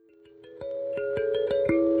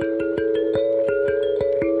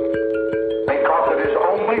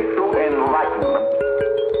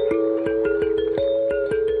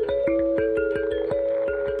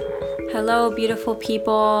Hello, beautiful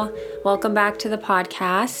people. Welcome back to the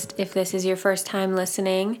podcast. If this is your first time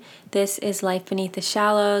listening, this is Life Beneath the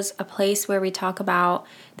Shallows, a place where we talk about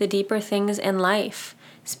the deeper things in life,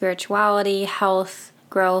 spirituality, health,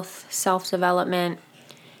 growth, self-development,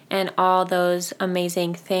 and all those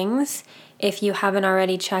amazing things. If you haven't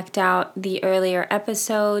already checked out the earlier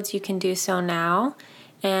episodes, you can do so now.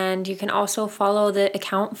 And you can also follow the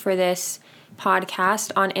account for this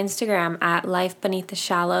podcast on Instagram at Life Beneath the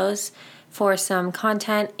Shallows for some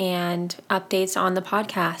content and updates on the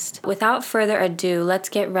podcast. Without further ado, let's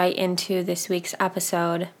get right into this week's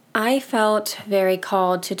episode. I felt very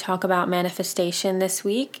called to talk about manifestation this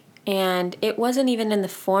week, and it wasn't even in the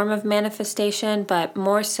form of manifestation, but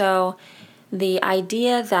more so the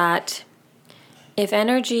idea that if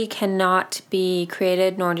energy cannot be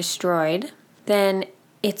created nor destroyed, then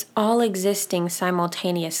it's all existing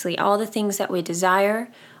simultaneously. All the things that we desire,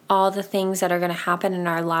 all the things that are going to happen in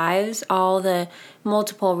our lives, all the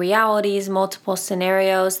multiple realities, multiple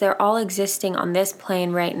scenarios, they're all existing on this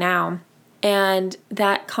plane right now. And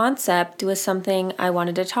that concept was something I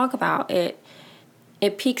wanted to talk about. It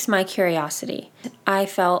piques my curiosity. I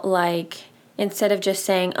felt like instead of just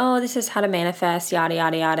saying, oh, this is how to manifest, yada,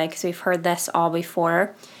 yada, yada, because we've heard this all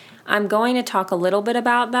before, I'm going to talk a little bit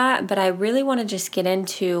about that, but I really want to just get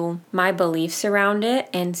into my beliefs around it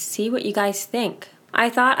and see what you guys think. I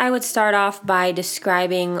thought I would start off by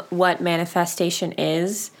describing what manifestation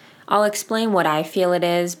is. I'll explain what I feel it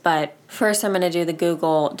is, but first I'm going to do the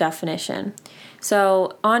Google definition.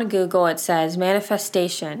 So on Google it says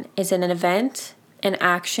manifestation is an event, an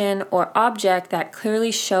action, or object that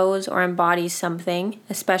clearly shows or embodies something,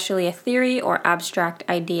 especially a theory or abstract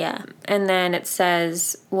idea. And then it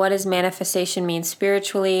says, what does manifestation mean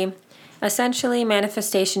spiritually? Essentially,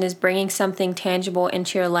 manifestation is bringing something tangible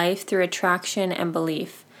into your life through attraction and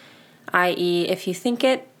belief, i.e., if you think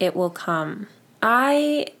it, it will come.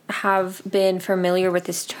 I have been familiar with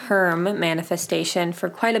this term, manifestation,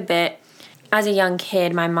 for quite a bit. As a young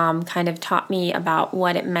kid, my mom kind of taught me about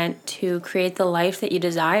what it meant to create the life that you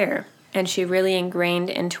desire. And she really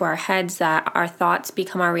ingrained into our heads that our thoughts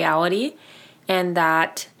become our reality and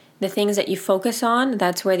that the things that you focus on,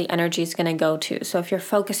 that's where the energy is going to go to. So if you're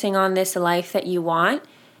focusing on this life that you want,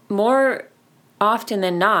 more often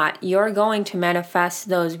than not, you're going to manifest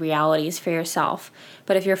those realities for yourself.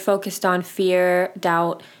 But if you're focused on fear,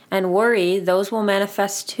 doubt, and worry, those will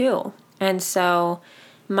manifest too. And so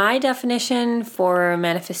my definition for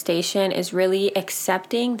manifestation is really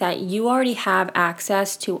accepting that you already have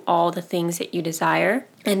access to all the things that you desire.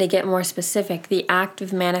 And to get more specific, the act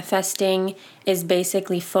of manifesting is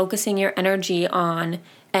basically focusing your energy on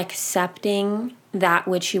accepting that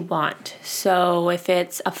which you want. So if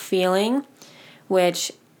it's a feeling,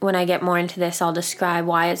 which when I get more into this, I'll describe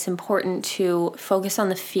why it's important to focus on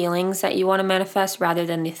the feelings that you want to manifest rather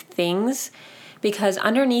than the things. Because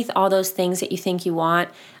underneath all those things that you think you want,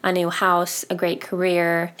 a new house, a great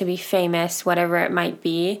career, to be famous, whatever it might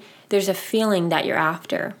be, there's a feeling that you're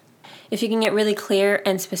after. If you can get really clear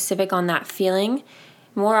and specific on that feeling,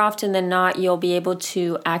 more often than not, you'll be able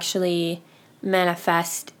to actually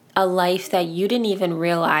manifest a life that you didn't even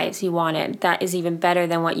realize you wanted, that is even better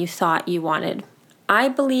than what you thought you wanted. I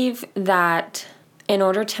believe that in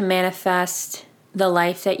order to manifest the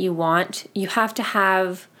life that you want, you have to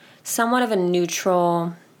have somewhat of a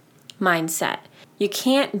neutral mindset. You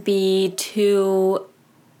can't be too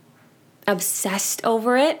obsessed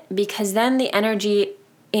over it because then the energy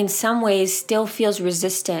in some ways still feels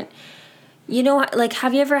resistant. You know, like,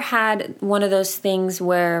 have you ever had one of those things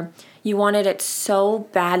where you wanted it so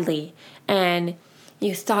badly and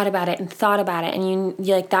you thought about it and you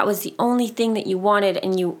like that was the only thing that you wanted,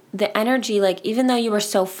 and the energy, like, even though you were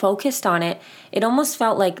so focused on it, it almost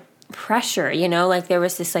felt like pressure, you know, like there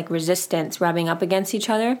was this like resistance rubbing up against each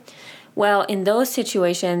other. Well, in those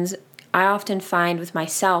situations, I often find with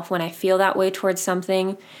myself when I feel that way towards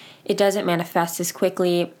something, it doesn't manifest as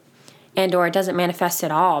quickly or it doesn't manifest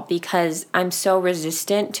at all because I'm so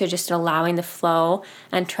resistant to just allowing the flow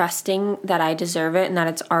and trusting that I deserve it and that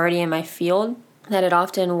it's already in my field, that it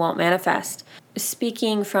often won't manifest.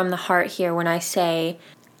 Speaking from the heart here, when I say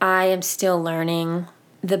I am still learning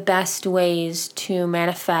the best ways to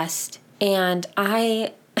manifest, and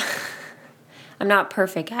I'm not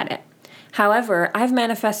perfect at it. However, I've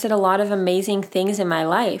manifested a lot of amazing things in my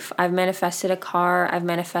life. I've manifested a car, I've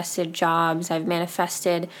manifested jobs, I've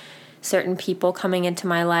manifested certain people coming into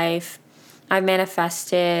my life. I've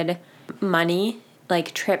manifested money,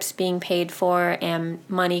 like trips being paid for and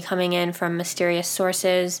money coming in from mysterious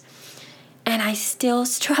sources. And I still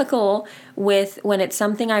struggle with when it's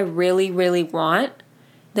something I really, really want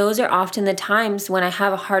those are often the times when I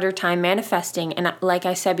have a harder time manifesting. And like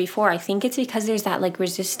I said before, I think it's because there's that like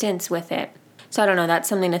resistance with it. So I don't know, that's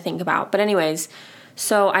something to think about. But anyways,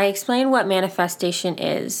 so I explained what manifestation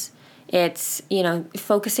is. It's,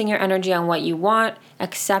 focusing your energy on what you want,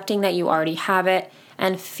 accepting that you already have it,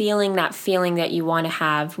 and feeling that feeling that you want to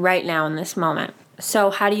have right now in this moment. So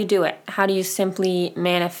how do you do it? How do you simply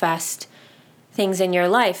manifest things in your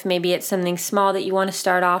life? Maybe it's something small that you want to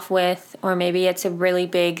start off with, or maybe it's a really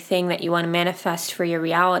big thing that you want to manifest for your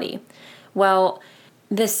reality. Well,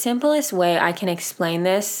 the simplest way I can explain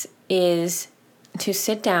this is to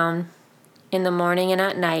sit down in the morning and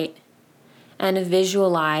at night and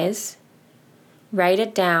visualize, write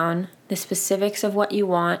it down, the specifics of what you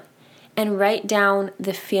want, and write down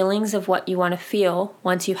the feelings of what you want to feel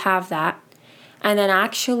once you have that, and then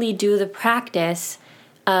actually do the practice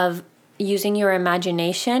of using your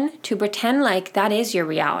imagination to pretend like that is your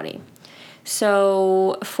reality.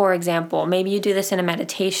 So, for example, maybe you do this in a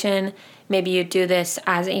meditation, maybe you do this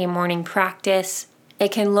as a morning practice.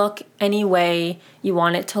 It can look any way you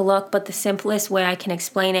want it to look, but the simplest way I can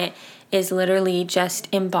explain it is literally just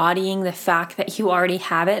embodying the fact that you already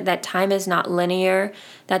have it, that time is not linear,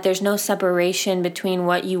 that there's no separation between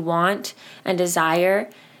what you want and desire.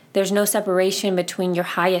 There's no separation between your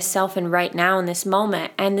highest self and right now in this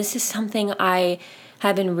moment. And this is something I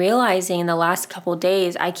have been realizing in the last couple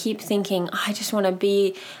days. I keep thinking, I just want to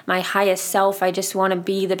be my highest self. I just want to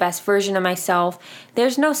be the best version of myself.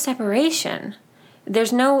 There's no separation.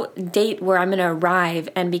 There's no date where I'm going to arrive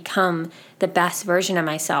and become the best version of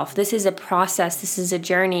myself. This is a process. This is a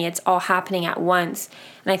journey. It's all happening at once.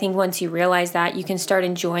 And I think once you realize that, you can start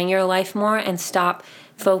enjoying your life more and stop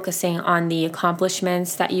focusing on the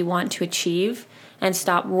accomplishments that you want to achieve and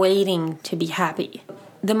stop waiting to be happy.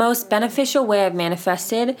 The most beneficial way I've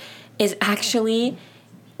manifested is actually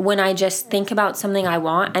when I just think about something I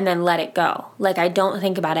want and then let it go. Like I don't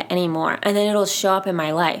think about it anymore, and then it'll show up in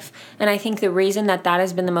my life. And I think the reason that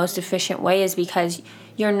has been the most efficient way is because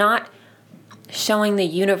you're not showing the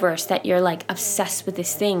universe that you're like obsessed with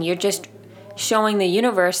this thing. You're just showing the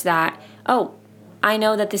universe that, oh, I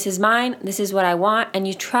know that this is mine, this is what I want, and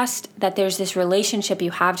you trust that there's this relationship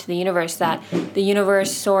you have to the universe, that the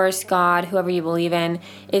universe, source, God, whoever you believe in,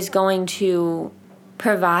 is going to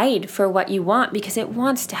provide for what you want because it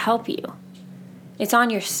wants to help you. It's on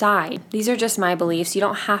your side. These are just my beliefs. You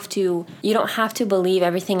don't have to believe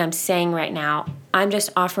everything I'm saying right now. I'm just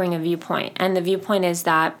offering a viewpoint. And the viewpoint is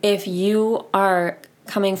that if you are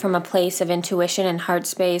coming from a place of intuition and heart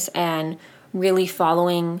space and really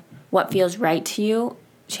following what feels right to you,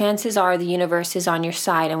 chances are the universe is on your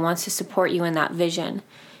side and wants to support you in that vision.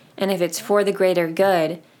 And if it's for the greater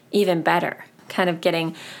good, even better. Kind of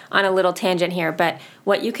getting on a little tangent here, but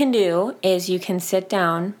what you can do is you can sit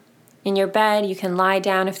down in your bed, you can lie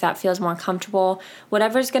down if that feels more comfortable,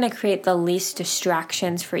 whatever's going to create the least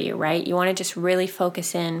distractions for you, right? You want to just really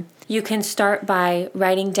focus in. You can start by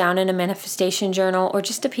writing down in a manifestation journal or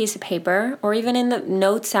just a piece of paper or even in the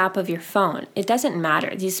notes app of your phone. It doesn't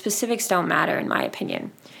matter. These specifics don't matter in my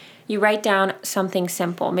opinion. You write down something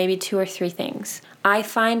simple, maybe 2 or 3 things. I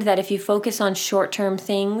find that if you focus on short-term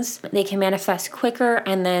things, they can manifest quicker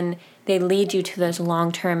and then they lead you to those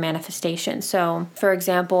long-term manifestations. So, for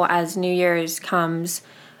example, as New Year's comes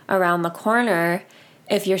around the corner,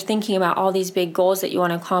 if you're thinking about all these big goals that you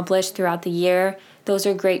want to accomplish throughout the year, those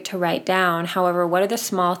are great to write down. However, what are the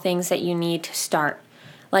small things that you need to start?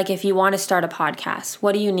 Like if you want to start a podcast,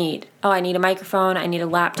 what do you need? Oh, I need a microphone, I need a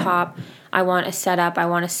laptop, I want a setup, I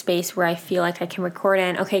want a space where I feel like I can record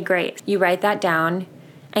in. Okay, great. You write that down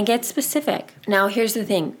and get specific. Now, here's the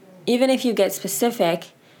thing. Even if you get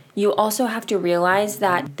specific, you also have to realize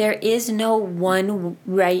that there is no one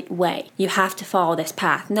right way. You have to follow this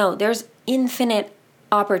path. No, there's infinite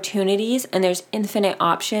opportunities and there's infinite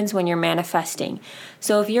options when you're manifesting.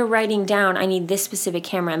 So if you're writing down, I need this specific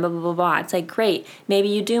camera and blah, blah, blah, blah, it's like, great, maybe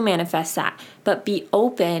you do manifest that, but be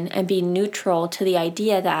open and be neutral to the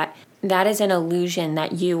idea that that is an illusion,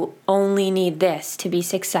 that you only need this to be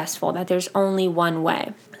successful, that there's only one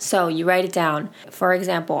way. So you write it down. For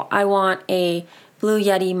example, I want a Blue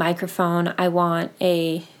Yeti microphone. I want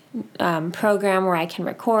a program where I can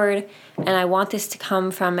record, and I want this to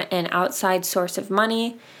come from an outside source of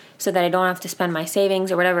money so that I don't have to spend my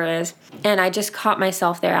savings or whatever it is. And I just caught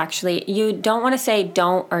myself there actually. You don't want to say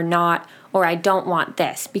don't or not or I don't want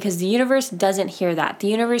this, because the universe doesn't hear that. The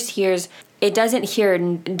universe doesn't hear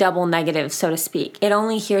double negative, so to speak. It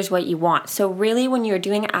only hears what you want. So really when you're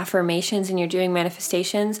doing affirmations and you're doing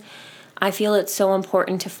manifestations, I feel it's so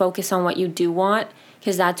important to focus on what you do want,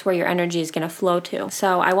 because that's where your energy is going to flow to.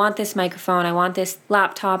 So I want this microphone, I want this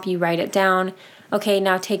laptop, you write it down. Okay,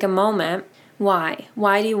 now take a moment. Why?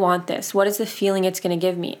 Why do you want this? What is the feeling it's going to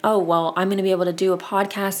give me? Oh, well, I'm going to be able to do a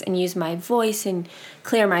podcast and use my voice and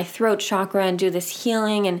clear my throat chakra and do this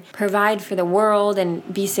healing and provide for the world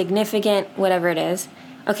and be significant, whatever it is.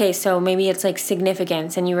 Okay, so maybe it's like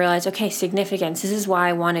significance and you realize, okay, significance, this is why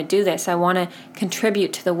I want to do this. I want to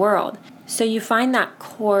contribute to the world. So you find that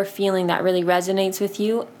core feeling that really resonates with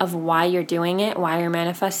you of why you're doing it, why you're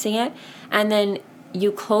manifesting it, and then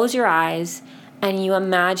you close your eyes and you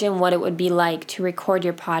imagine what it would be like to record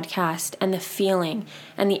your podcast and the feeling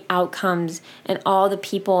and the outcomes and all the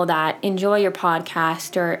people that enjoy your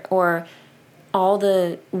podcast or all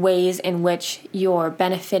the ways in which you're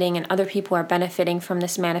benefiting and other people are benefiting from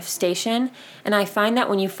this manifestation. And I find that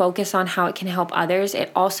when you focus on how it can help others,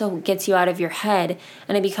 it also gets you out of your head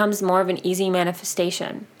and it becomes more of an easy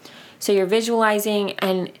manifestation. So you're visualizing,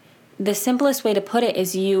 and the simplest way to put it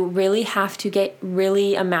is you really have to get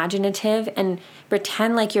really imaginative and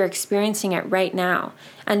pretend like you're experiencing it right now.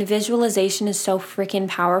 And visualization is so freaking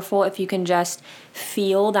powerful if you can just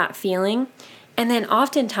feel that feeling. And then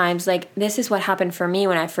oftentimes, like, this is what happened for me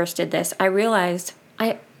when I first did this. I realized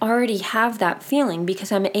I already have that feeling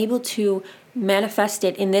because I'm able to manifest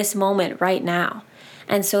it in this moment right now.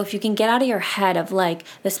 And so if you can get out of your head of like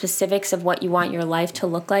the specifics of what you want your life to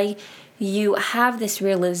look like, you have this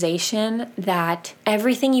realization that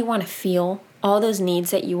everything you want to feel, all those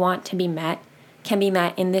needs that you want to be met, can be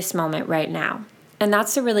met in this moment right now. And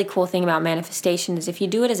that's the really cool thing about manifestation is if you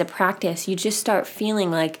do it as a practice, you just start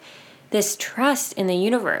feeling like this trust in the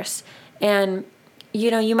universe. And,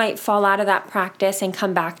 you might fall out of that practice and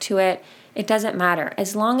come back to it. It doesn't matter.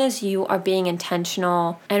 As long as you are being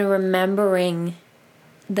intentional and remembering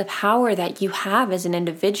the power that you have as an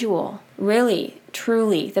individual, really,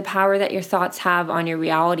 truly, the power that your thoughts have on your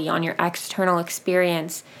reality, on your external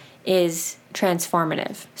experience is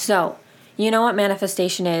transformative. So, you know what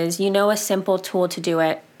manifestation is. You know a simple tool to do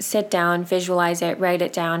it. Sit down, visualize it, write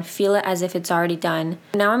it down, feel it as if it's already done.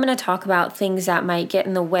 Now I'm going to talk about things that might get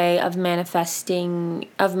in the way of manifesting.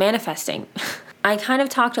 I kind of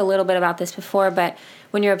talked a little bit about this before, but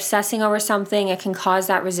when you're obsessing over something, it can cause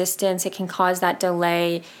that resistance. It can cause that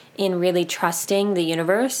delay in really trusting the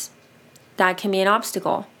universe. That can be an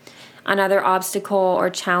obstacle. Another obstacle or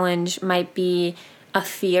challenge might be a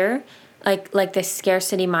fear, like this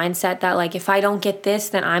scarcity mindset that like if I don't get this,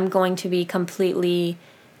 then I'm going to be completely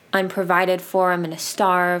unprovided for. I'm going to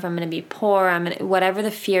starve. I'm going to be poor. Whatever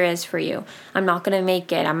the fear is for you. I'm not going to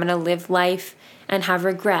make it. I'm going to live life and have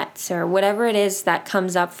regrets or whatever it is that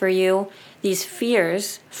comes up for you. These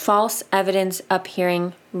fears, false evidence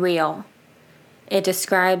appearing real. It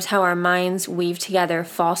describes how our minds weave together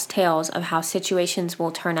false tales of how situations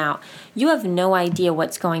will turn out. You have no idea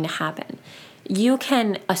what's going to happen. You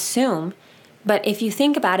can assume, but if you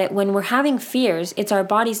think about it, when we're having fears, it's our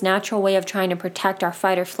body's natural way of trying to protect our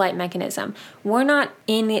fight or flight mechanism. We're not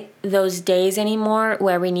in those days anymore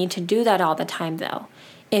where we need to do that all the time, though.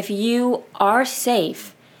 If you are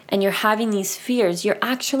safe and you're having these fears, you're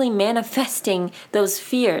actually manifesting those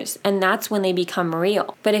fears, and that's when they become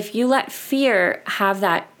real. But if you let fear have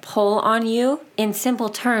that pull on you, in simple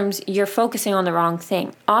terms, you're focusing on the wrong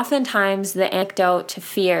thing. Oftentimes, the antidote to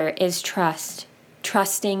fear is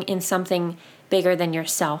trusting in something bigger than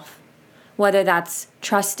yourself. Whether that's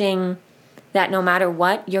trusting that no matter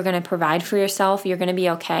what, you're going to provide for yourself, you're going to be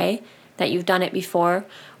okay, that you've done it before,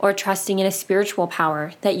 or trusting in a spiritual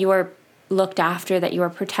power, that you are looked after, that you are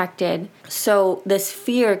protected. So this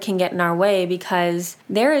fear can get in our way because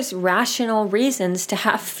there is rational reasons to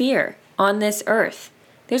have fear on this earth.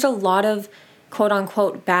 There's a lot of quote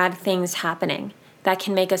unquote bad things happening that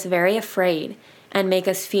can make us very afraid and make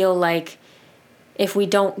us feel like if we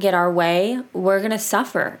don't get our way, we're going to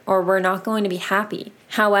suffer or we're not going to be happy.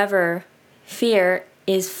 However, fear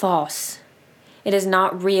is false. It is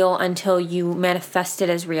not real until you manifest it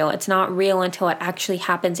as real. It's not real until it actually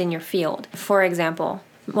happens in your field. For example,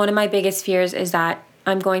 one of my biggest fears is that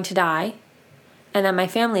I'm going to die and that my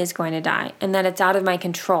family is going to die and that it's out of my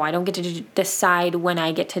control. I don't get to decide when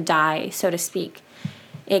I get to die, so to speak.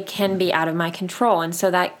 It can be out of my control. And so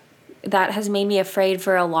that has made me afraid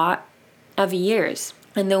for a lot of years.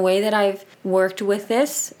 And the way that I've worked with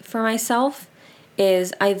this for myself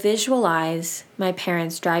is I visualize my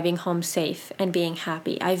parents driving home safe and being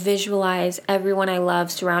happy. I visualize everyone I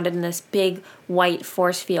love surrounded in this big white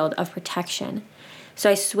force field of protection. So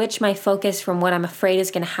I switch my focus from what I'm afraid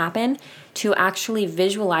is going to happen to actually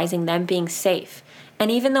visualizing them being safe.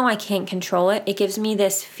 And even though I can't control it, it gives me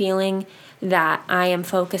this feeling that I am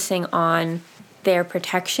focusing on their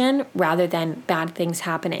protection rather than bad things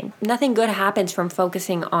happening. Nothing good happens from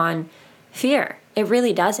focusing on fear. It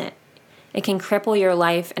really doesn't. It can cripple your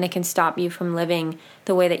life and it can stop you from living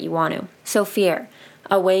the way that you want to. So fear,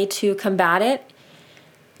 a way to combat it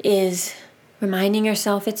is reminding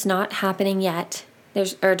yourself it's not happening yet.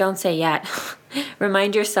 Don't say yet.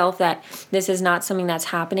 Remind yourself that this is not something that's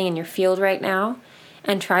happening in your field right now,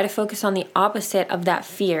 and try to focus on the opposite of that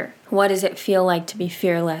fear. What does it feel like to be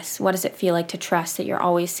fearless? What does it feel like to trust that you're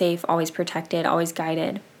always safe, always protected, always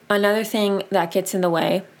guided? Another thing that gets in the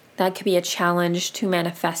way, that could be a challenge to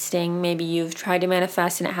manifesting. Maybe you've tried to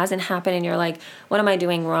manifest and it hasn't happened and you're like, what am I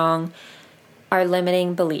doing wrong? Are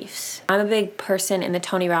limiting beliefs. I'm a big person in the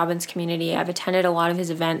Tony Robbins community. I've attended a lot of his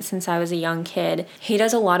events since I was a young kid. He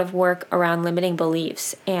does a lot of work around limiting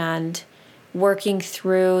beliefs and working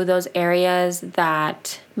through those areas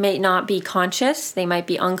that may not be conscious. They might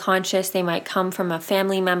be unconscious. They might come from a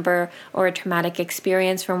family member or a traumatic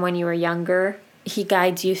experience from when you were younger. He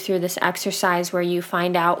guides you through this exercise where you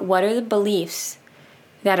find out what are the beliefs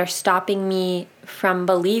that are stopping me from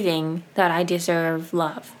believing that I deserve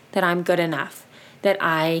love, that I'm good enough, that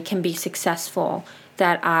I can be successful,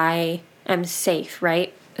 that I am safe,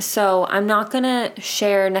 right? So I'm not going to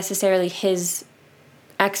share necessarily his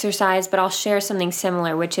exercise, but I'll share something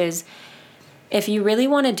similar, which is if you really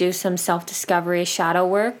want to do some self-discovery shadow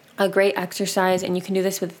work, a great exercise, and you can do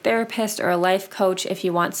this with a therapist or a life coach if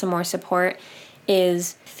you want some more support,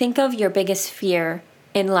 is think of your biggest fear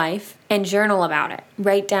in life and journal about it.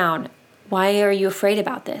 Write down, why are you afraid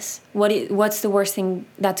about this? What's the worst thing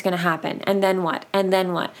that's going to happen? And then what? And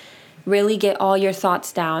then what? Really get all your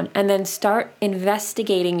thoughts down and then start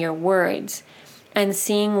investigating your words and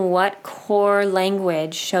seeing what core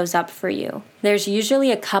language shows up for you. There's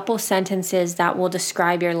usually a couple sentences that will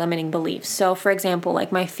describe your limiting beliefs. So for example,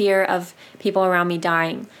 like my fear of people around me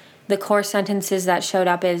dying, the core sentences that showed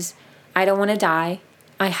up is, I don't want to die,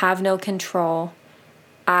 I have no control,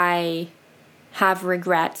 I have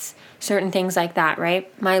regrets, certain things like that,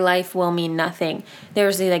 right? My life will mean nothing.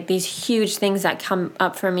 There's like these huge things that come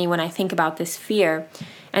up for me when I think about this fear.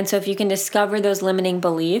 And so if you can discover those limiting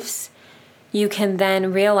beliefs, you can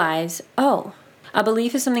then realize, oh, a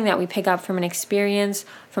belief is something that we pick up from an experience,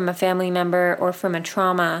 from a family member, or from a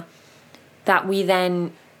trauma that we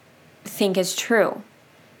then think is true.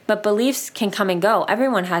 But beliefs can come and go.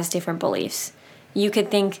 Everyone has different beliefs. You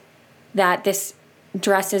could think that this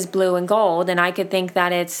dress is blue and gold, and I could think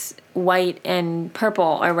that it's white and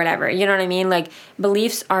purple or whatever. You know what I mean? Like,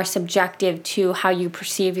 beliefs are subjective to how you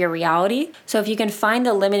perceive your reality. So if you can find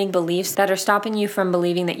the limiting beliefs that are stopping you from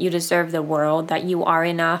believing that you deserve the world, that you are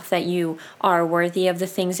enough, that you are worthy of the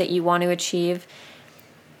things that you want to achieve,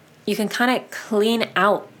 you can kind of clean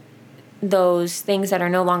out those things that are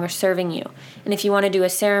no longer serving you. And if you want to do a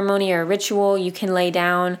ceremony or a ritual, you can lay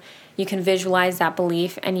down, you can visualize that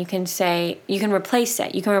belief, and you can say, you can replace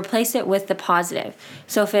it. You can replace it with the positive.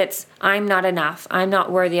 So if it's, I'm not enough, I'm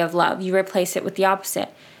not worthy of love, you replace it with the opposite.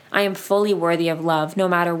 I am fully worthy of love. No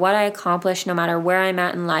matter what I accomplish, no matter where I'm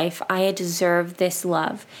at in life, I deserve this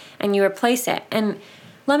love. And you replace it. And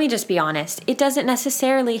let me just be honest, it doesn't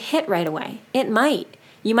necessarily hit right away. It might.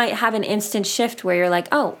 You might have an instant shift where you're like,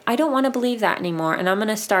 oh, I don't want to believe that anymore. And I'm going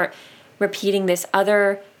to start repeating this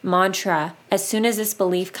other mantra. As soon as this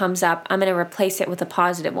belief comes up, I'm going to replace it with a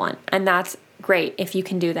positive one. And that's great if you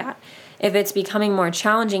can do that. If it's becoming more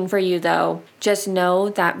challenging for you, though, just know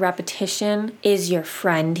that repetition is your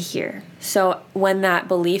friend here. So when that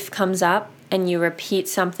belief comes up and you repeat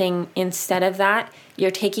something instead of that,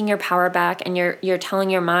 you're taking your power back and you're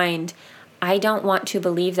telling your mind, I don't want to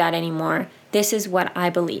believe that anymore. This is what I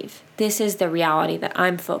believe. This is the reality that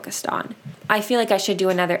I'm focused on. I feel like I should do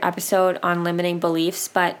another episode on limiting beliefs,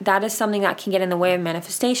 but that is something that can get in the way of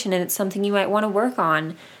manifestation, and it's something you might want to work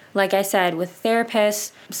on. Like I said, with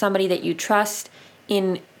therapists, somebody that you trust,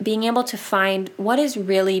 in being able to find what is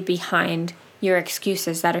really behind your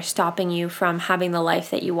excuses that are stopping you from having the life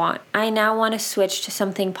that you want. I now want to switch to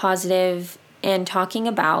something positive and talking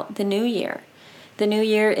about the new year. The new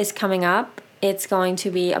year is coming up. It's going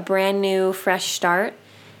to be a brand new, fresh start.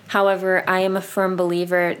 However, I am a firm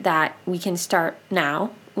believer that we can start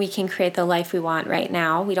now. We can create the life we want right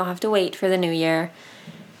now. We don't have to wait for the new year.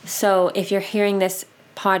 So if you're hearing this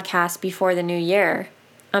podcast before the new year,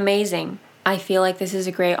 amazing. I feel like this is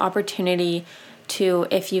a great opportunity to,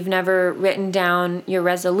 if you've never written down your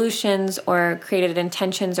resolutions or created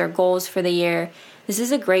intentions or goals for the year, this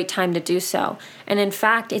is a great time to do so. And in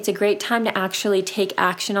fact, it's a great time to actually take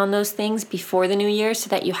action on those things before the new year so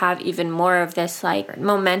that you have even more of this like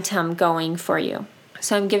momentum going for you.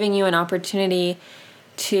 So I'm giving you an opportunity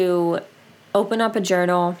to open up a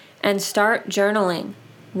journal and start journaling.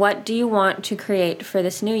 What do you want to create for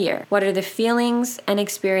this new year? What are the feelings and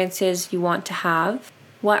experiences you want to have?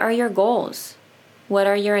 What are your goals? What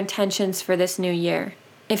are your intentions for this new year?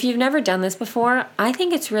 If you've never done this before, I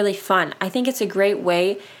think it's really fun. I think it's a great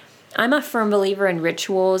way. I'm a firm believer in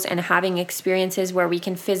rituals and having experiences where we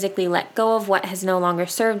can physically let go of what has no longer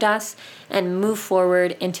served us and move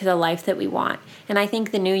forward into the life that we want. And I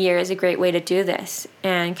think the new year is a great way to do this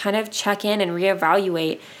and kind of check in and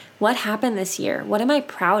reevaluate what happened this year. What am I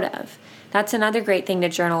proud of? That's another great thing to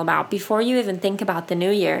journal about. Before you even think about the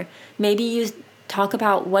new year, maybe you talk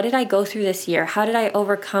about, what did I go through this year? How did I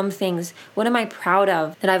overcome things? What am I proud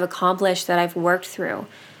of that I've accomplished, that I've worked through?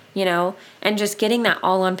 And just getting that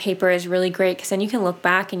all on paper is really great, because then you can look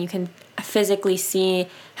back and you can physically see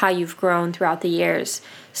how you've grown throughout the years.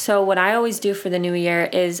 So what I always do for the new year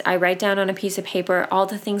is I write down on a piece of paper all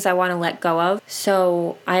the things I want to let go of.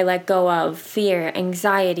 So I let go of fear,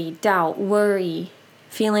 anxiety, doubt, worry,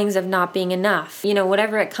 feelings of not being enough,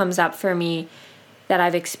 whatever it comes up for me that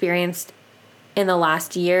I've experienced in the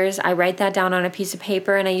last years. I write that down on a piece of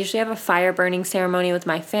paper, and I usually have a fire burning ceremony with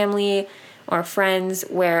my family or friends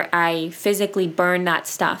where I physically burn that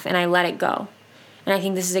stuff and I let it go. And I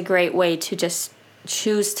think this is a great way to just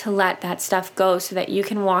choose to let that stuff go so that you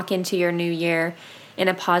can walk into your new year in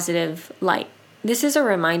a positive light. This is a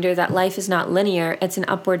reminder that life is not linear, it's an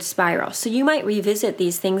upward spiral. So you might revisit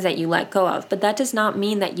these things that you let go of, but that does not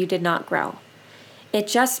mean that you did not grow. It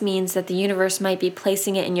just means that the universe might be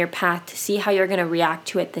placing it in your path to see how you're going to react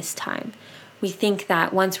to it this time. We think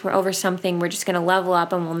that once we're over something, we're just going to level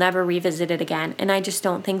up and we'll never revisit it again. And I just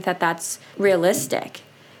don't think that that's realistic.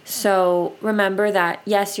 So remember that,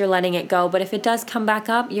 yes, you're letting it go, but if it does come back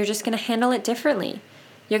up, you're just going to handle it differently.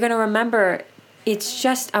 You're going to remember it's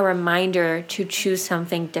just a reminder to choose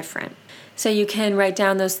something different. So you can write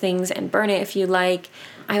down those things and burn it if you like.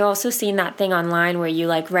 I've also seen that thing online where you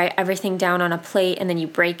write everything down on a plate and then you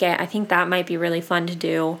break it. I think that might be really fun to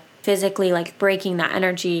do. Physically, breaking that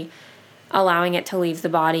energy, allowing it to leave the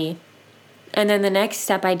body. And then the next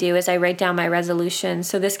step I do is I write down my resolutions.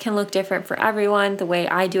 So this can look different for everyone. The way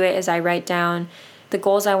I do it is I write down the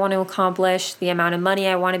goals I want to accomplish, the amount of money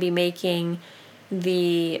I want to be making,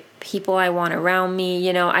 the people I want around me.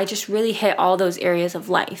 I just really hit all those areas of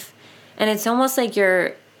life. And it's almost like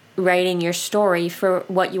you're writing your story for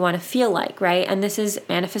what you want to feel like, right? And this is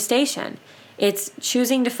manifestation. It's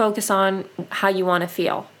choosing to focus on how you want to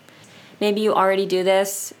feel. Maybe you already do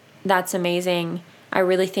this. That's amazing. I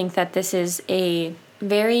really think that this is a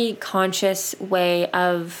very conscious way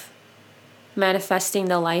of manifesting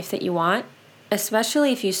the life that you want,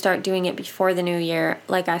 especially if you start doing it before the new year.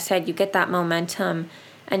 Like I said, you get that momentum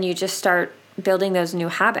and you just start building those new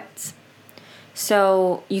habits.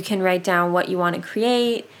 So you can write down what you want to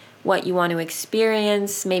create, what you want to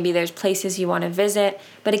experience. Maybe there's places you want to visit.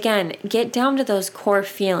 But again, get down to those core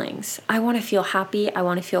feelings. I want to feel happy. I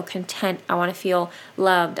want to feel content. I want to feel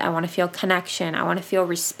loved. I want to feel connection. I want to feel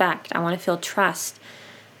respect. I want to feel trust.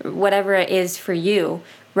 Whatever it is for you,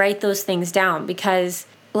 write those things down, because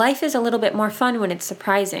life is a little bit more fun when it's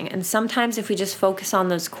surprising. And sometimes if we just focus on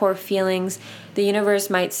those core feelings, the universe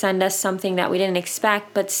might send us something that we didn't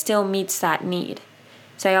expect, but still meets that need.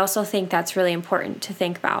 So I also think that's really important to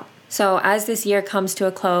think about. So as this year comes to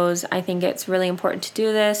a close, I think it's really important to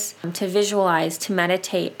do this, to visualize, to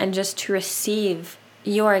meditate, and just to receive.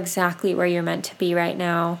 You are exactly where you're meant to be right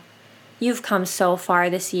now. You've come so far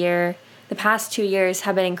this year. The past 2 years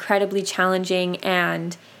have been incredibly challenging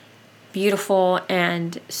and beautiful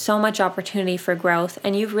and so much opportunity for growth,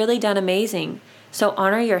 and you've really done amazing. So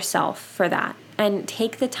honor yourself for that and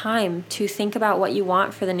take the time to think about what you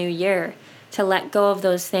want for the new year, to let go of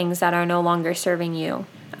those things that are no longer serving you.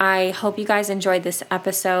 I hope you guys enjoyed this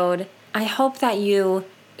episode. I hope that you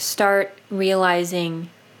start realizing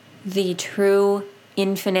the true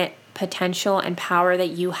infinite potential and power that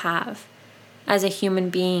you have as a human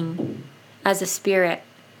being, as a spirit.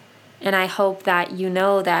 And I hope that you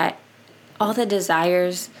know that all the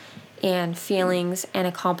desires and feelings and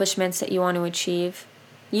accomplishments that you want to achieve,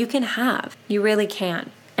 you can have. You really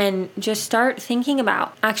can. And just start thinking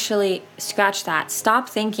about, actually scratch that. Stop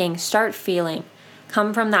thinking, start feeling.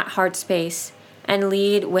 Come from that heart space and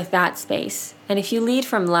lead with that space. And if you lead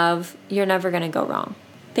from love, you're never going to go wrong.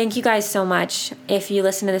 Thank you guys so much. If you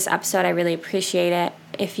listen to this episode, I really appreciate it.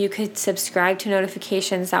 If you could subscribe to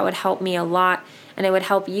notifications, that would help me a lot. And it would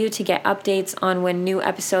help you to get updates on when new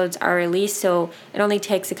episodes are released. So it only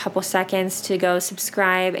takes a couple seconds to go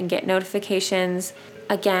subscribe and get notifications.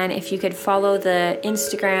 Again, if you could follow the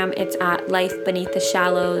Instagram, it's at Life Beneath the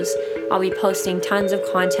Shallows. I'll be posting tons of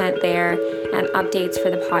content there and updates for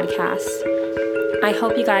the podcast. I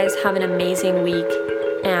hope you guys have an amazing week,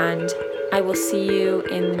 and I will see you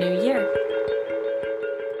in the new year.